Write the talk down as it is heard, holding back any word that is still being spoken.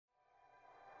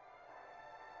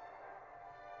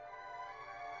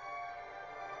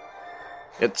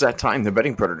It's that time, the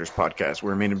Betting Predators podcast,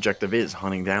 where our main objective is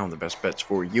hunting down the best bets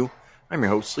for you. I'm your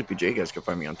host, Sleepy J. You guys can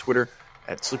find me on Twitter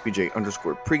at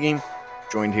SleepyJ_pregame.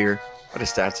 Joined here by the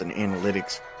stats and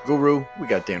analytics guru. We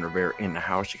got Dan Rivera in the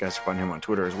house. You guys can find him on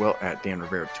Twitter as well at Dan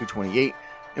Rivera228.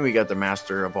 And we got the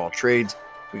master of all trades.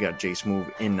 We got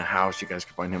J-Smoove in the house. You guys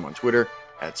can find him on Twitter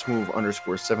at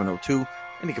Smoove_702.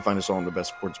 And you can find us all on the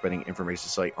best sports betting information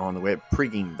site on the web,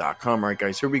 pregame.com. All right,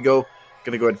 guys, here we go.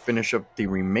 Going to go ahead and finish up the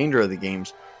remainder of the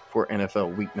games for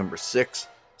NFL week number 6.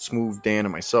 Smoove, Dan,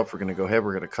 and myself, we're going to go ahead.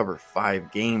 We're going to cover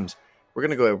 5 games. We're going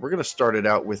to go ahead. We're going to start it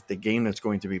out with the game that's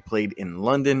going to be played in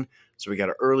London. So we got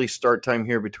an early start time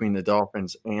here between the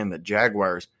Dolphins and the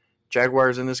Jaguars.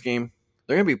 Jaguars in this game,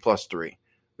 they're going to be +3.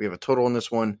 We have a total in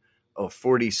this one of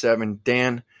 47.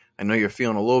 Dan, I know you're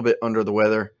feeling a little bit under the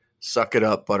weather. Suck it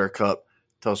up, Buttercup.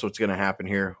 Tell us what's going to happen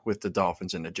here with the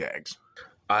Dolphins and the Jags.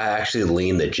 I actually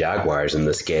lean the Jaguars in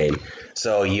this game.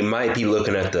 So you might be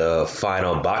looking at the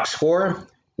final box score,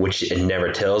 which it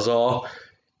never tells all.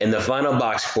 And the final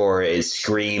box score is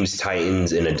screams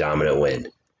Titans in a dominant win.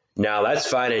 Now, that's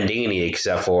fine and dandy,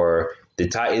 except for the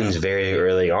Titans very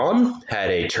early on had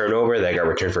a turnover that got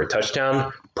returned for a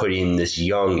touchdown, putting this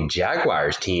young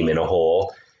Jaguars team in a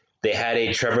hole. They had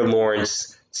a Trevor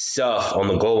Lawrence stuff on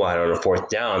the goal line on a 4th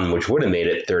down, which would have made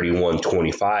it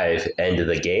 31-25 end of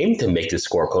the game to make the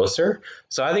score closer.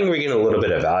 So I think we're getting a little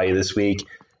bit of value this week.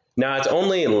 Now, it's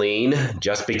only a lean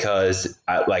just because,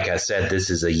 like I said, this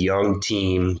is a young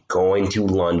team going to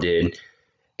London,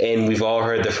 and we've all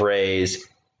heard the phrase,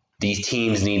 these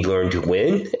teams need to learn to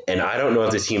win, and I don't know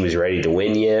if this team is ready to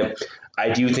win yet. I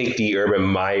do think the Urban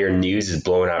Meyer news is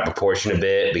blowing out of proportion a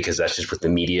bit because that's just what the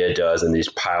media does and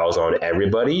just piles on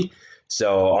everybody.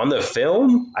 So on the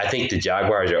film, I think the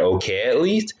Jaguars are okay at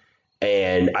least,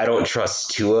 and I don't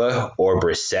trust Tua or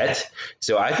Brissett.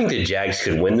 So I think the Jags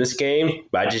could win this game,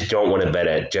 but I just don't want to bet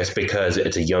it just because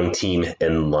it's a young team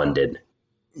in London.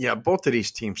 Yeah, both of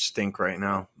these teams stink right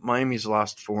now. Miami's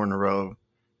lost 4 in a row.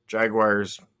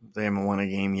 Jaguars, they haven't won a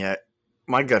game yet.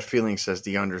 My gut feeling says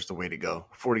the under is the way to go.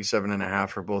 47.5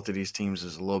 for both of these teams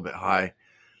is a little bit high.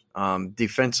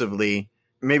 Defensively,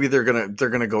 maybe they're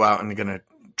gonna go out and they're gonna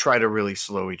try to really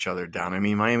slow each other down. I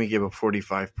mean, Miami gave up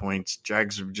 45 points.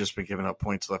 Jags have just been giving up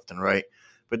points left and right.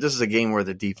 But this is a game where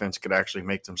the defense could actually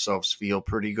make themselves feel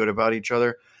pretty good about each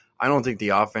other. I don't think the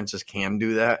offenses can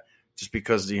do that just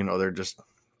because,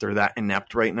 they're that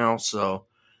inept right now. So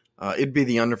it'd be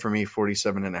the under for me,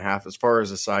 47.5. As far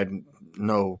as the side,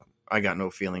 no, I got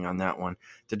no feeling on that one.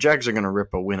 The Jags are going to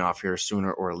rip a win off here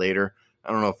sooner or later.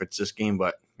 I don't know if it's this game,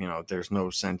 but, there's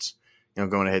no sense,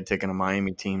 going ahead taking a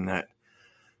Miami team that,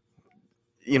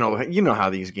 you know how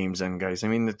these games end, guys. I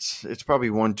mean, it's probably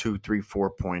 1, 2, 3,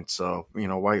 4 points. So,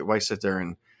 why sit there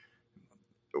and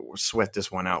sweat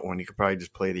this one out when you could probably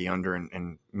just play the under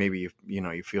and maybe,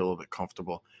 you feel a little bit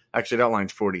comfortable. Actually, that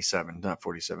line's 47, not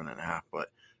 47.5, but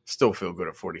still feel good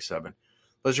at 47.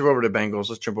 Let's jump over to Bengals.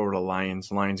 Let's jump over to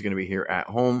Lions. Lions going to be here at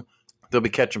home. They'll be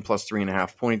catching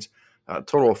 +3.5 points.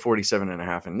 Total of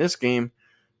 47.5 in this game.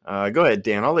 Go ahead,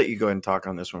 Dan. I'll let you go ahead and talk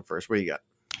on this one first. What do you got?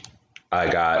 I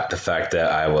got the fact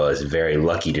that I was very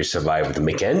lucky to survive with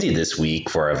McKenzie this week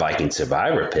for a Viking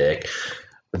Survivor pick.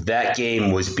 That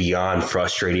game was beyond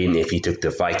frustrating if you took the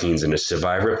Vikings in a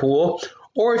Survivor pool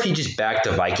or if you just backed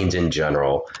the Vikings in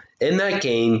general. In that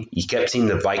game, you kept seeing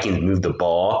the Vikings move the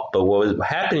ball, but what was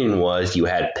happening was you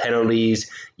had penalties,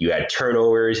 you had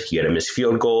turnovers, you had a missed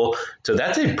field goal. So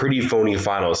that's a pretty phony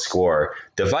final score.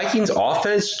 The Vikings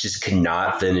offense just could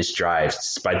not finish drives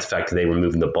despite the fact that they were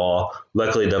moving the ball.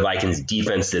 Luckily, the Vikings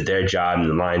defense did their job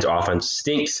and the Lions offense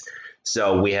stinks.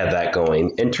 So we had that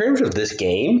going. In terms of this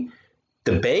game,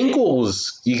 the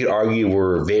Bengals, you could argue,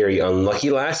 were very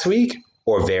unlucky last week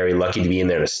or very lucky to be in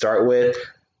there to start with.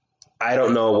 I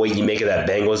don't know what you make of that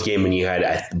Bengals game when you had,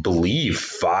 I believe,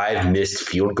 5 missed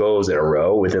field goals in a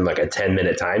row within like a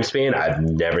 10-minute time span. I've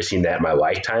never seen that in my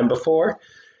lifetime before.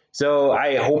 So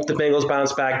I hope the Bengals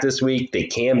bounce back this week. They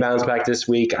can bounce back this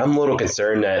week. I'm a little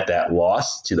concerned that that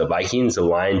loss to the Vikings, the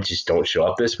Lions just don't show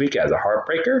up this week as a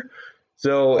heartbreaker.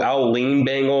 So I'll lean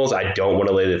Bengals. I don't want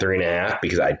to lay the 3.5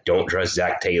 because I don't trust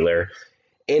Zach Taylor.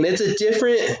 And it's a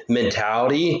different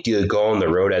mentality to go on the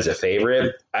road as a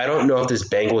favorite. I don't know if this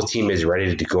Bengals team is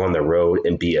ready to go on the road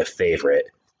and be a favorite.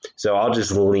 So I'll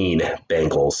just lean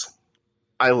Bengals.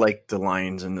 I like the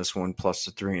Lions in this one plus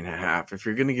the 3.5. If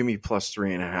you're going to give me plus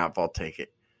 3.5, I'll take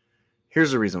it.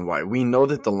 Here's the reason why. We know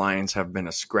that the Lions have been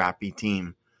a scrappy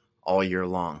team all year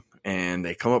long, and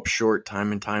they come up short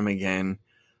time and time again.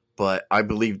 But I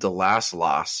believe the last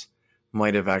loss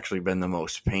might have actually been the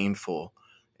most painful.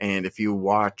 And if you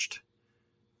watched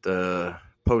the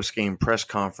post-game press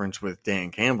conference with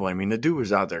Dan Campbell. I mean, the dude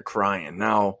was out there crying.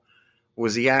 Now,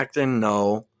 was he acting?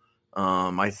 No.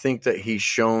 I think that he's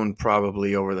shown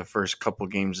probably over the first couple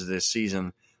games of this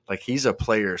season, like he's a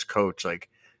player's coach. Like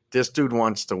this dude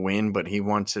wants to win, but he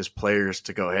wants his players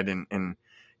to go ahead and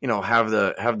have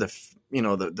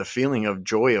the feeling of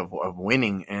joy of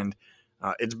winning. And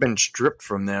it's been stripped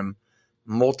from them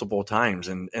multiple times,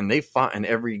 and they fought in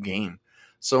every game.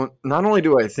 So not only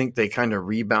do I think they kind of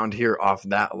rebound here off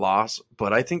that loss,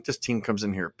 but I think this team comes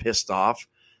in here pissed off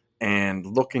and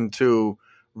looking to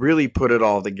really put it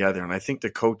all together. And I think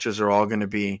the coaches are all going to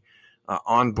be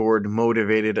on board,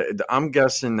 motivated. I'm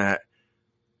guessing that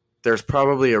there's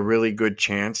probably a really good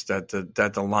chance that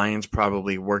the Lions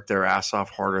probably worked their ass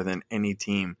off harder than any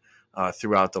team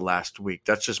throughout the last week.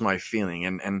 That's just my feeling.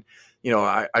 And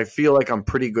I feel like I'm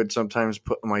pretty good sometimes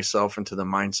putting myself into the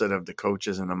mindset of the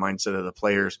coaches and the mindset of the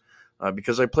players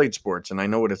because I played sports and I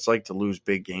know what it's like to lose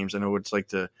big games. I know what it's like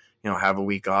to have a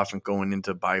week off and going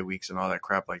into bye weeks and all that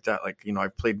crap like that. Like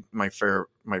I've played my fair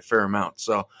amount.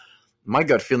 So my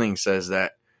gut feeling says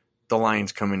that the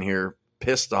Lions come in here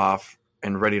pissed off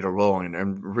and ready to roll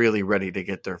and really ready to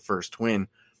get their first win.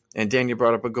 And Dan, you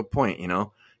brought up a good point.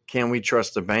 Can we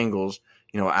trust the Bengals?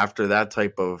 After that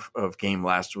type of game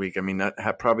last week, I mean, that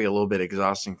had probably a little bit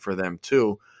exhausting for them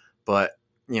too. But,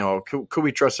 could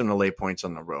we trust them to lay points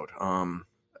on the road?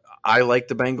 I like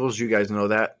the Bengals. You guys know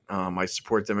that. I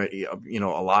support them, a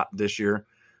lot this year.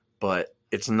 But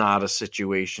it's not a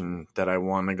situation that I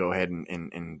want to go ahead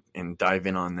and dive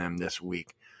in on them this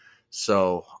week.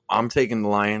 So I'm taking the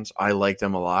Lions. I like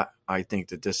them a lot. I think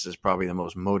that this is probably the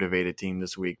most motivated team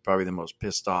this week, probably the most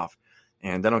pissed off.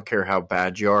 And I don't care how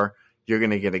bad you are, you're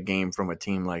going to get a game from a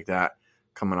team like that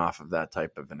coming off of that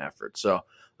type of an effort. So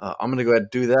I'm going to go ahead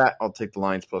and do that. I'll take the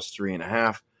Lions plus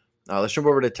 3.5. Let's jump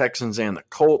over to Texans and the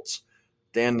Colts.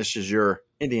 Dan, this is your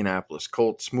Indianapolis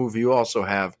Colts. J-Smoove, you also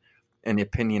have an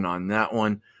opinion on that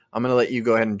one. I'm going to let you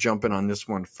go ahead and jump in on this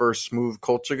one first. J-Smoove,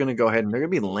 Colts are going to go ahead and they're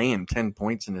going to be laying 10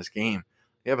 points in this game.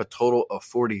 They have a total of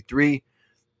 43.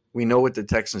 We know what the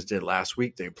Texans did last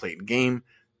week. They played a game,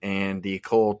 and the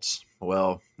Colts,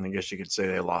 well, I guess you could say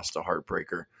they lost a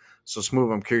heartbreaker. So,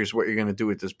 J-Smoove, I'm curious what you're going to do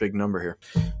with this big number here.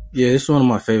 Yeah, it's one of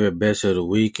my favorite bets of the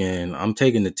week, and I'm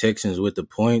taking the Texans with the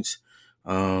points.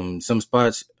 Some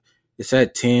spots it's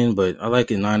at 10, but I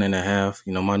like it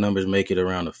 9.5. My numbers make it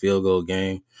around a field goal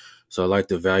game. So I like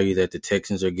the value that the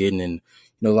Texans are getting. And,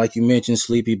 like you mentioned,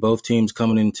 Sleepy, both teams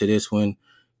coming into this one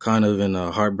kind of in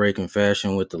a heartbreaking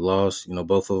fashion with the loss.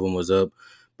 Both of them was up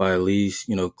by at least,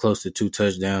 close to 2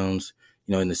 touchdowns,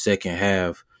 in the second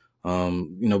half.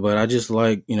 But I just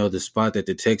like, the spot that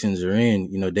the Texans are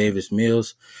in, Davis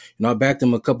Mills. I backed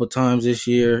them a couple times this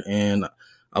year, and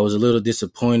I was a little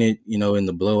disappointed, in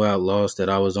the blowout loss that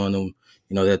I was on them,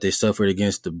 that they suffered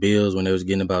against the Bills when they was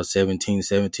getting about 17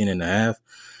 and a half.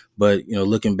 But,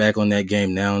 looking back on that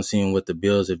game now and seeing what the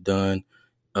Bills have done,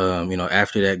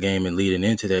 after that game and leading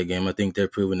into that game, I think they're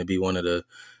proven to be one of the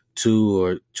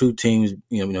two teams,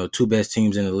 two best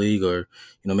teams in the league, or,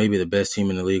 maybe the best team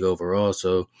in the league overall.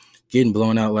 So getting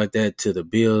blown out like that to the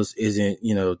Bills isn't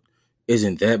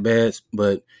that bad.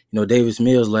 But, Davis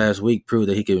Mills last week proved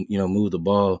that he could, move the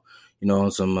ball,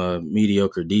 on some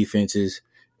mediocre defenses,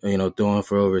 throwing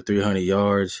for over 300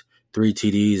 yards, 3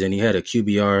 TDs, and he had a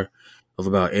QBR of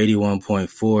about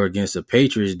 81.4 against the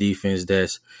Patriots defense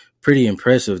that's pretty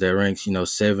impressive, that ranks,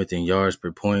 7th in yards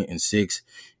per point and 6th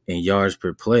in yards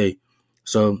per play.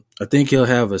 So I think he'll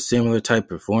have a similar type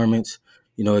performance,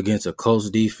 against a Colts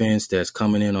defense that's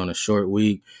coming in on a short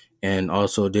week and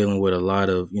also dealing with a lot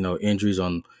of, injuries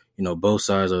on, both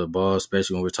sides of the ball,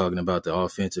 especially when we're talking about the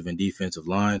offensive and defensive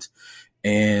lines.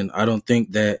 And I don't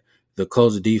think that the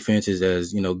Colts defense is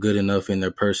as, good enough in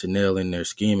their personnel and their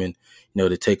scheming,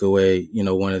 to take away,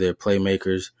 one of their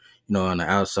playmakers, on the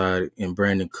outside in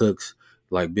Brandon Cooks,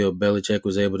 like Bill Belichick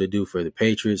was able to do for the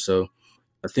Patriots. So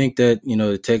I think that,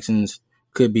 the Texans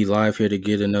could be live here to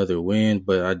get another win,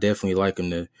 but I definitely like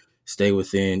them to stay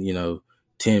within,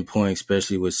 10 points,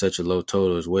 especially with such a low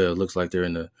total as well. It looks like they're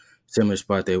in a similar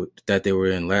spot that they were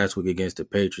in last week against the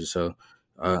Patriots. So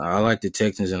I like the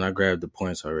Texans, and I grabbed the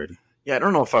points already. Yeah, I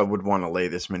don't know if I would want to lay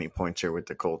this many points here with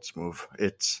the Colts move.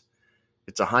 It's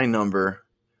a high number,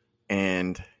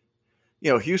 and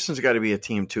Houston's got to be a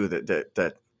team too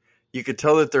that you could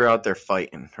tell that they're out there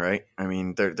fighting, right? I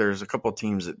mean, there's a couple of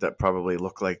teams that probably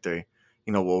look like they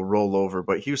will roll over,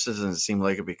 but Houston doesn't seem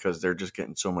like it because they're just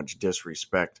getting so much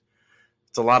disrespect.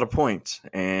 It's a lot of points,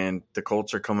 and the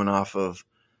Colts are coming off of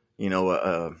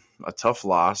a tough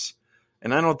loss.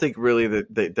 And I don't think really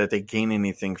that they gain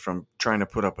anything from trying to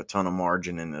put up a ton of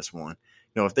margin in this one.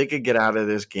 if they could get out of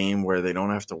this game where they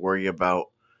don't have to worry about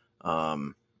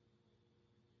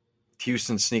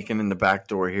Houston sneaking in the back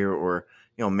door here, or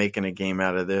making a game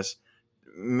out of this,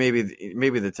 maybe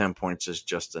the 10 points is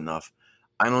just enough.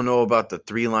 I don't know about the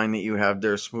 3 line that you have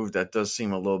there, Smoove. That does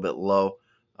seem a little bit low.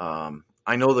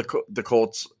 I know the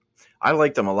Colts. I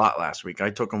liked them a lot last week. I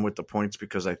took them with the points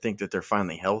because I think that they're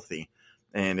finally healthy.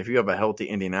 And if you have a healthy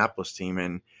Indianapolis team,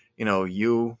 and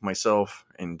you, myself,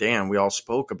 and Dan, we all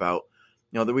spoke about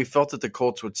that we felt that the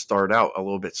Colts would start out a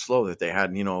little bit slow, that they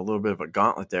had a little bit of a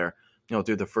gauntlet there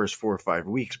through the first 4 or 5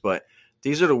 weeks. But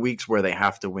these are the weeks where they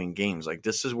have to win games. Like,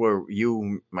 this is where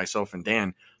you, myself, and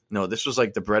Dan, this was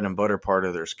like the bread and butter part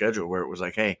of their schedule, where it was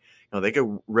like, hey, they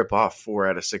could rip off 4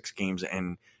 out of 6 games,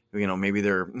 and maybe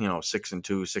they're 6-2,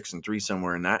 6-3,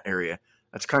 somewhere in that area.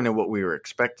 That's kind of what we were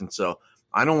expecting. So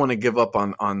I don't want to give up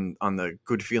on the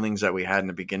good feelings that we had in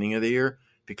the beginning of the year,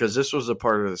 because this was a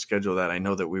part of the schedule that I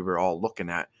know that we were all looking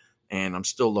at, and I'm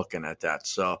still looking at that.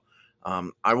 So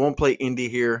I won't play Indy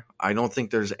here. I don't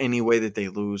think there's any way that they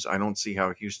lose. I don't see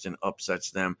how Houston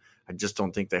upsets them. I just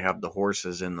don't think they have the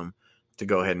horses in them to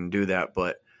go ahead and do that.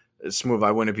 But Smoove,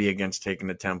 I wouldn't be against taking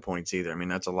the 10 points either. I mean,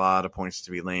 that's a lot of points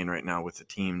to be laying right now with a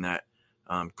team that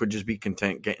could just be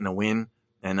content getting a win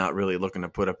and not really looking to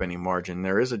put up any margin.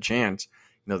 There is a chance,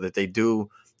 that they do,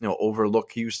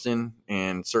 overlook Houston,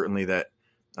 and certainly that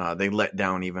they let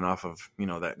down even off of,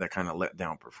 that kind of let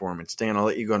down performance. Dan, I'll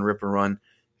let you go and rip and run.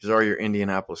 These are your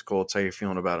Indianapolis Colts. How are you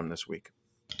feeling about them this week?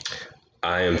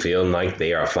 I am feeling like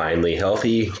they are finally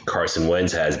healthy. Carson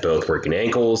Wentz has both working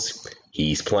ankles.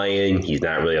 He's playing. He's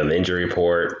not really on the injury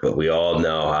report, but we all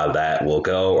know how that will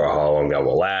go, or how long that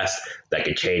will last. That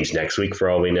could change next week for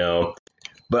all we know.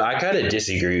 But I kind of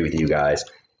disagree with you guys.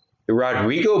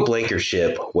 Rodrigo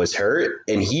Blankenship was hurt,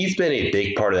 and he's been a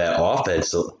big part of that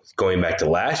offense going back to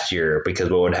last year, because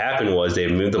what would happen was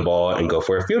they'd move the ball and go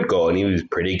for a field goal, and he was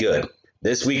pretty good.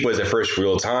 This week was the first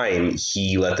real time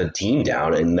he let the team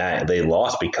down, and that they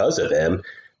lost because of him.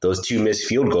 Those 2 missed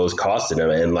field goals costed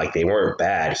him, and they weren't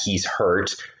bad. He's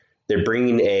hurt. They're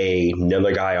bringing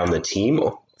another guy on the team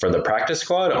from the practice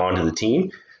squad onto the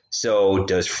team. So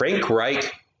does Frank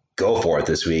Reich go for it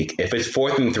this week? If it's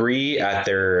 4th and 3 at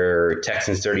their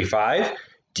Texans 35,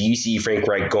 do you see Frank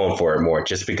Reich going for it more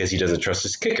just because he doesn't trust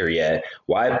his kicker yet?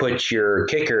 Why put your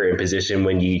kicker in position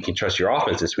when you can trust your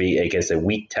offense this week against a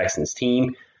weak Texans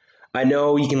team? I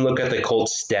know you can look at the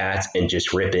Colts stats and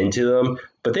just rip into them,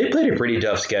 but they played a pretty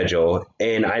tough schedule.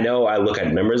 And I know I look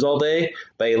at numbers all day,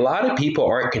 but a lot of people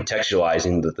aren't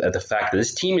contextualizing the fact that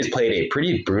this team has played a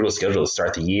pretty brutal schedule to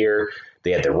start the year.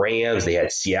 They had the Rams, they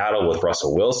had Seattle with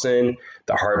Russell Wilson,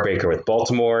 the heartbreaker with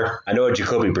Baltimore. I know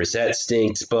Jacoby Brissett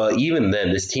stinks, but even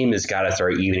then, this team has got to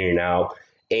start evening out.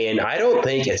 And I don't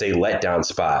think it's a letdown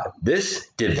spot. This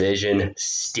division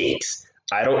stinks.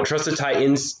 I don't trust the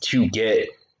Titans to get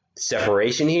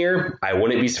separation here. I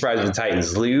wouldn't be surprised if the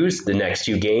Titans lose the next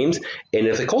 2 games. And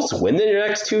if the Colts win the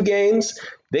next 2 games,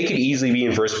 they could easily be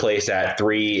in first place at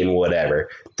 3 and whatever.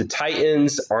 The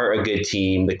Titans aren't a good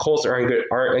team. The Colts aren't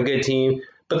a good team.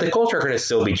 But the Colts are going to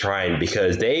still be trying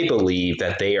because they believe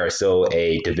that they are still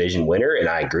a division winner, and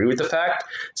I agree with the fact.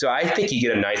 So I think you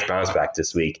get a nice bounce back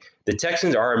this week. The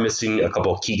Texans are missing a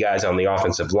couple of key guys on the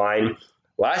offensive line.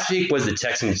 Last week was the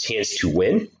Texans' chance to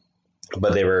win,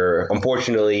 but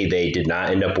unfortunately, they did not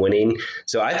end up winning.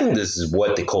 So I think this is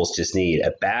what the Colts just need.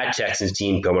 A bad Texans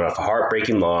team coming off a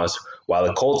heartbreaking loss. While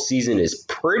the Colts season is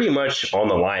pretty much on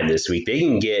the line this week, they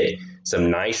can get some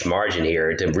nice margin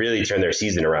here to really turn their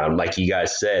season around. Like you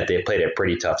guys said, they played a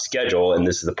pretty tough schedule, and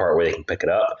this is the part where they can pick it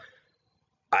up.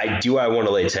 I want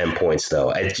to lay 10 points, though.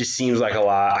 It just seems like a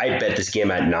lot. I bet this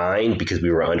game at 9 because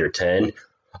we were under 10.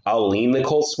 I'll lean the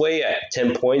Colts way at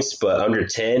 10 points, but under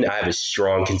 10, I have a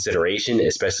strong consideration,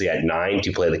 especially at 9,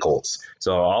 to play the Colts.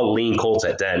 So I'll lean Colts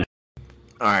at 10.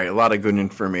 All right, a lot of good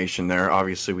information there.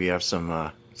 Obviously, we have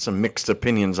some mixed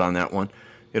opinions on that one.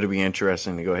 It'll be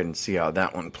interesting to go ahead and see how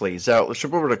that one plays out. Let's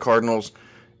jump over to Cardinals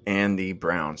and the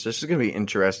Browns. This is going to be an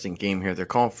interesting game here. They're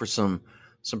calling for some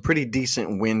pretty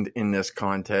decent wind in this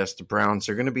contest. The Browns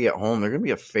are going to be at home. They're going to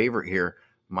be a favorite here,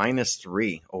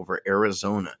 -3 over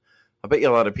Arizona. I bet you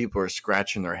a lot of people are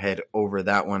scratching their head over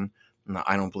that one. No,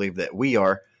 I don't believe that we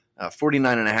are.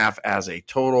 49.5 as a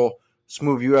total.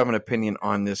 Smoove, you have an opinion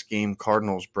on this game,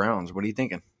 Cardinals-Browns. What are you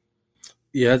thinking?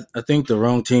 Yeah, I think the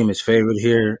wrong team is favored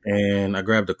here, and I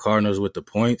grabbed the Cardinals with the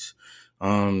points.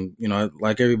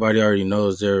 Like everybody already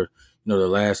knows, they're the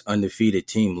last undefeated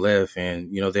team left,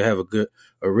 and they have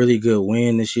a really good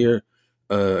win this year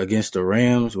against the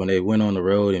Rams when they went on the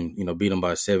road and beat them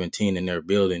by 17 in their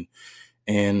building.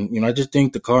 And, I just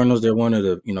think the Cardinals, they're one of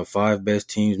the, five best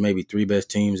teams, maybe three best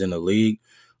teams in the league.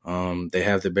 They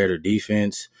have the better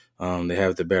defense. They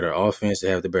have the better offense. They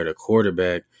have the better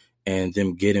quarterback. And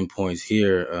them getting points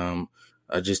here,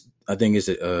 I think it's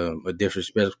a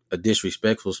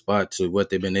disrespectful spot to what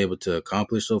they've been able to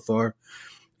accomplish so far.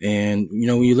 And,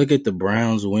 when you look at the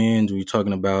Browns wins, we're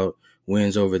talking about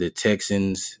wins over the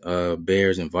Texans,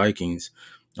 Bears, and Vikings.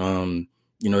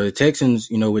 The Texans,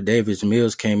 with Davis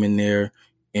Mills came in there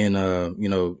in,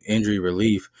 injury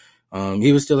relief.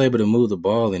 He was still able to move the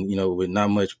ball and, with not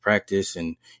much practice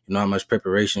and not much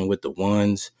preparation with the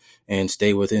ones and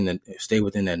stay within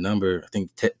that number. I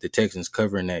think the Texans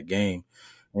covering that game.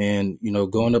 And,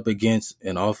 going up against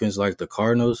an offense like the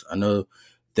Cardinals, I know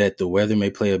that the weather may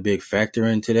play a big factor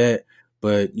into that.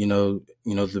 But,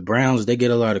 the Browns, they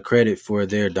get a lot of credit for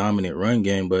their dominant run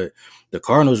game, but the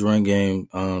Cardinals run game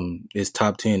is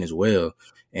top 10 as well.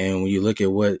 And when you look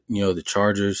at what, the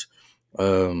Chargers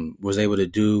was able to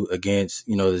do against,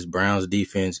 this Browns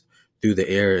defense through the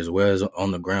air as well as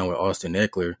on the ground with Austin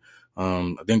Eckler,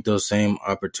 I think those same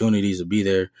opportunities will be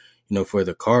there, for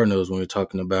the Cardinals when we're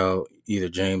talking about either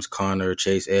James Conner,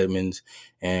 Chase Edmonds,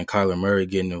 and Kyler Murray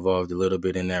getting involved a little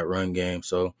bit in that run game.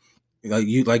 So like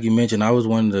you mentioned, I was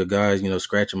one of the guys,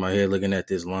 scratching my head looking at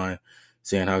this line,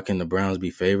 saying how can the Browns be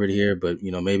favored here? But,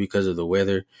 maybe because of the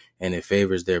weather and it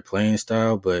favors their playing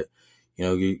style. But,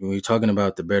 when you're talking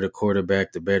about the better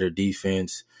quarterback, the better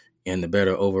defense, and the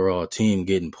better overall team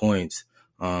getting points,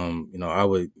 I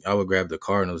would grab the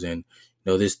Cardinals. And,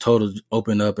 this total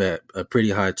opened up at a pretty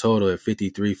high total at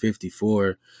 53,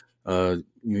 54,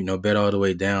 bet all the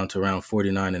way down to around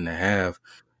 49 and a half.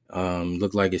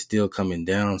 Look like it's still coming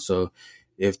down. So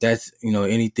if that's,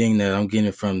 anything that I'm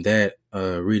getting from that,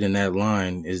 reading that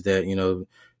line is that,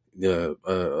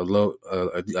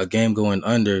 a game going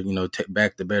under,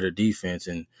 back the better defense.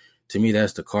 And to me,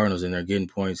 that's the Cardinals and they're getting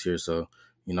points here. So,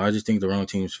 I just think the wrong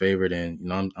team's favored and,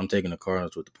 I'm taking the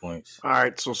Cardinals with the points. All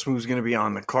right, so Smooth's going to be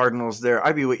on the Cardinals there.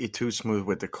 I'd be with you too, Smooth,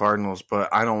 with the Cardinals, but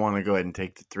I don't want to go ahead and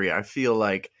take the 3. I feel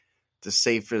like the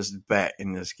safest bet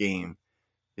in this game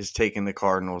is taking the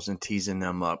Cardinals and teasing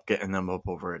them up, getting them up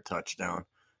over a touchdown.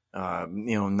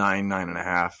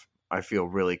 9.5. I feel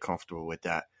really comfortable with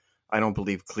that. I don't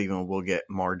believe Cleveland will get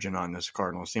margin on this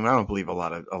Cardinals team. I don't believe a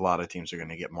lot of teams are going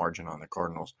to get margin on the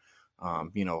Cardinals.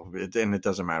 And it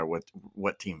doesn't matter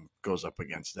what team goes up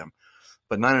against them.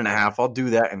 But 9.5, I'll do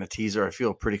that in a teaser. I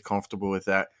feel pretty comfortable with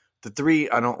that. The 3,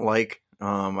 I don't like.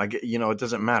 I get, it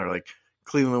doesn't matter. Like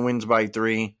Cleveland wins by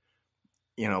 3.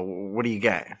 What do you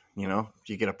get?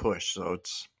 You get a push. So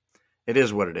it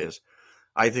is what it is.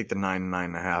 I think the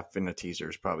 9.5 in the teaser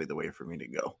is probably the way for me to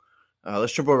go.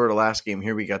 Let's jump over to the last game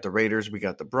here. We got the Raiders. We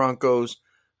got the Broncos.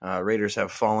 Raiders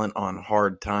have fallen on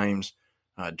hard times.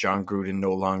 John Gruden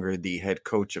no longer the head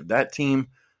coach of that team.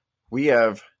 We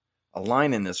have a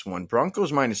line in this one.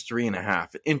 Broncos minus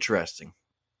 3.5. Interesting.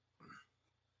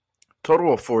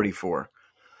 Total of 44.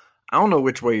 I don't know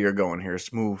which way you're going here,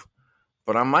 Smoove,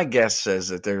 but my guess says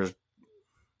that there's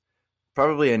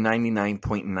probably a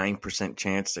 99.9%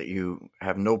 chance that you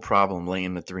have no problem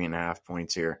laying the 3.5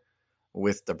 points here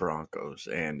with the Broncos.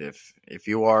 And if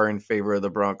you are in favor of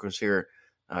the Broncos here,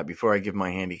 before I give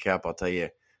my handicap, I'll tell you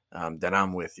that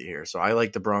I'm with you here. So I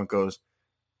like the Broncos.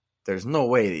 There's no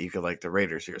way that you could like the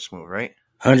Raiders here, Smooth, right?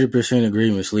 100%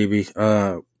 agreement, Sleepy.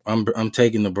 I'm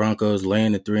taking the Broncos,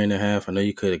 laying the 3.5. I know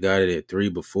you could have got it at 3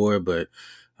 before, but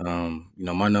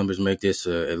my numbers make this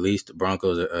at least the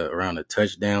Broncos around a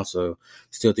touchdown. So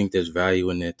still think there's value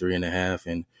in that 3.5.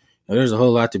 And there's a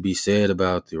whole lot to be said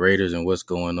about the Raiders and what's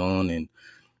going on. And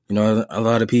a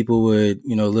lot of people would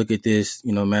look at this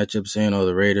matchup saying, oh,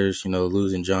 the Raiders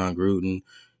losing John Gruden,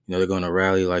 they're going to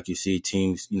rally like you see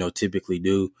teams typically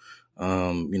do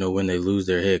when they lose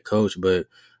their head coach. But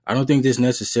I don't think this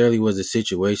necessarily was a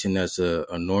situation that's a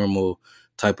normal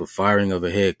type of firing of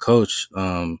a head coach.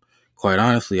 Quite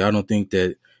honestly, I don't think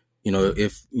that,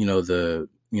 if,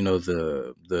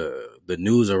 the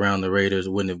news around the Raiders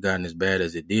wouldn't have gotten as bad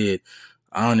as it did.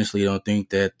 I honestly don't think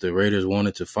that the Raiders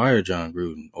wanted to fire John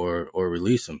Gruden or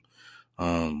release him.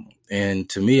 And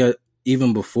to me,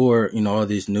 even before, all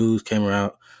this news came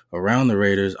around the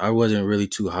Raiders, I wasn't really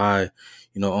too high,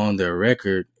 on their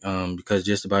record, because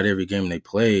just about every game they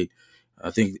played,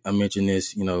 I think I mentioned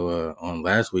this, on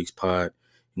last week's pod,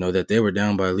 that they were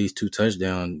down by at least 2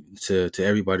 touchdowns to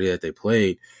everybody that they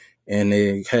played. And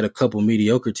they had a couple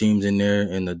mediocre teams in there,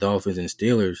 and the Dolphins and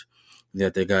Steelers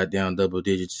that they got down double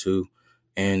digits to.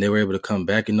 And they were able to come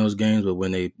back in those games, but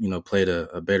when they, played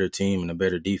a better team and a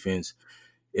better defense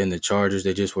in the Chargers,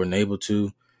 they just weren't able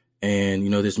to. And,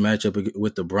 this matchup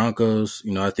with the Broncos,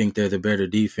 I think they're the better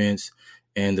defense.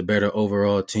 and the better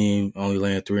overall team, only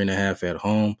laying 3.5 at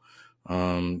home.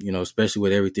 Especially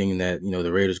with everything that,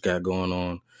 the Raiders got going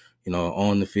on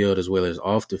the field as well as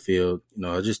off the field.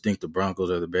 I just think the Broncos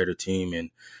are the better team,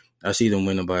 and I see them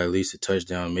winning by at least a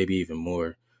touchdown, maybe even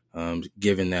more,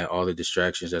 given that all the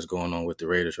distractions that's going on with the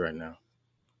Raiders right now.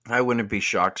 I wouldn't be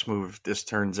shocked, J-Smoove, if this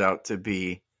turns out to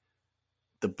be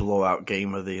the blowout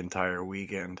game of the entire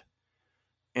weekend.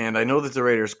 And I know that the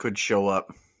Raiders could show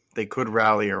up. They could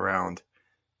rally around.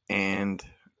 And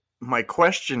my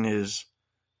question is,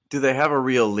 do they have a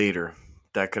real leader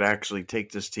that could actually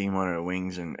take this team under the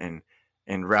wings and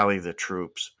rally the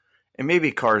troops? And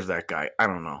maybe Carr's that guy. I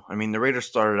don't know. I mean, the Raiders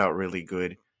started out really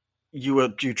good.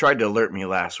 You tried to alert me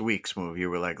last week, J-Smoove. You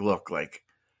were like, look, like,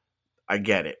 I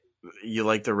get it. You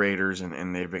like the Raiders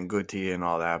and they've been good to you and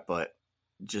all that, but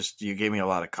just you gave me a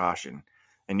lot of caution.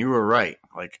 And you were right.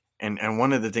 Like, and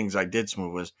one of the things I did,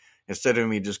 J-Smoove, was instead of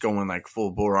me just going like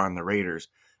full bore on the Raiders,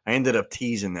 I ended up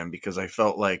teasing them because I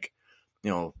felt like,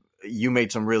 you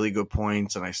made some really good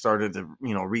points, and I started to,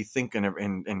 rethink,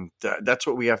 and that's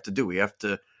what we have to do. We have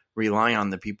to rely on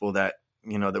the people that,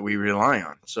 that we rely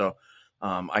on. So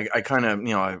I kind of,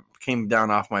 I came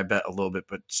down off my bet a little bit,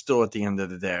 but still at the end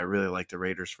of the day, I really like the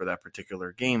Raiders for that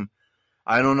particular game.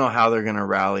 I don't know how they're going to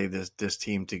rally this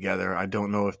team together. I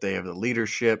don't know if they have the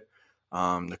leadership.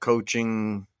 The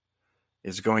coaching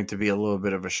is going to be a little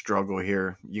bit of a struggle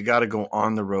here. You got to go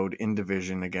on the road in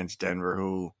division against Denver,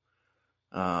 who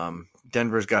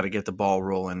Denver's got to get the ball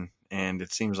rolling, and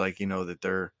it seems like, that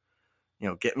they're,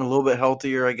 getting a little bit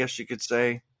healthier, I guess you could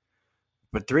say.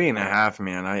 But 3.5,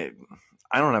 man, I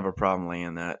don't have a problem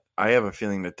laying that. I have a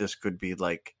feeling that this could be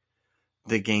like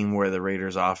the game where the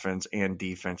Raiders offense and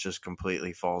defense just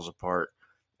completely falls apart,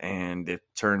 and it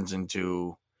turns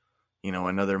into,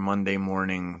 another Monday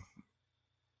morning,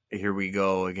 here we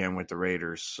go again with the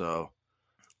Raiders. So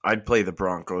I'd play the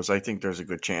Broncos. I think there's a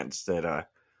good chance that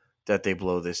they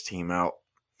blow this team out.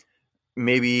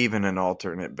 Maybe even an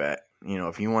alternate bet.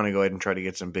 If you want to go ahead and try to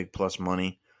get some big plus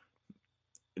money,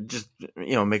 just,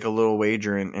 make a little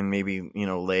wager and maybe,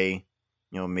 lay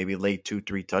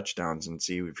 2-3 touchdowns and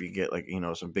see if you get like,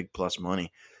 some big plus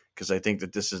money. Because I think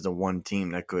that this is the one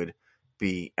team that could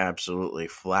be absolutely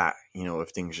flat, if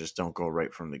things just don't go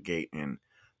right from the gate, and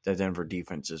that Denver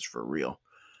defense is for real.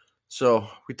 So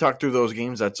we talked through those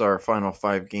games. That's our final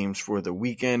 5 games for the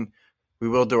weekend. We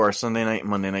will do our Sunday night,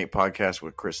 Monday night podcast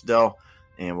with Chris Dell,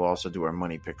 and we'll also do our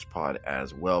Money Picks pod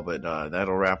as well. But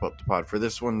that'll wrap up the pod for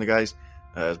this one, guys.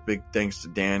 Big thanks to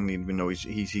Dan, even though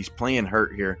he's playing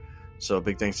hurt here. So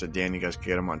big thanks to Dan. You guys can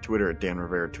get him on Twitter at Dan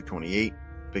Rivera 228.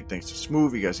 Big thanks to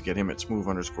J-Smoove. You guys can get him at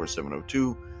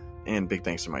J-Smoove_702. And big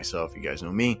thanks to myself. You guys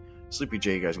know me, Sleepy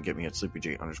J. You guys can get me at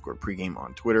SleepyJ_pregame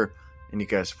on Twitter. And you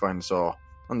guys find us all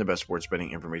on the best sports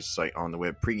betting information site on the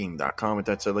web, pregame.com. With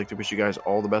that said, I'd like to wish you guys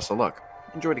all the best of luck.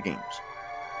 Enjoy the games.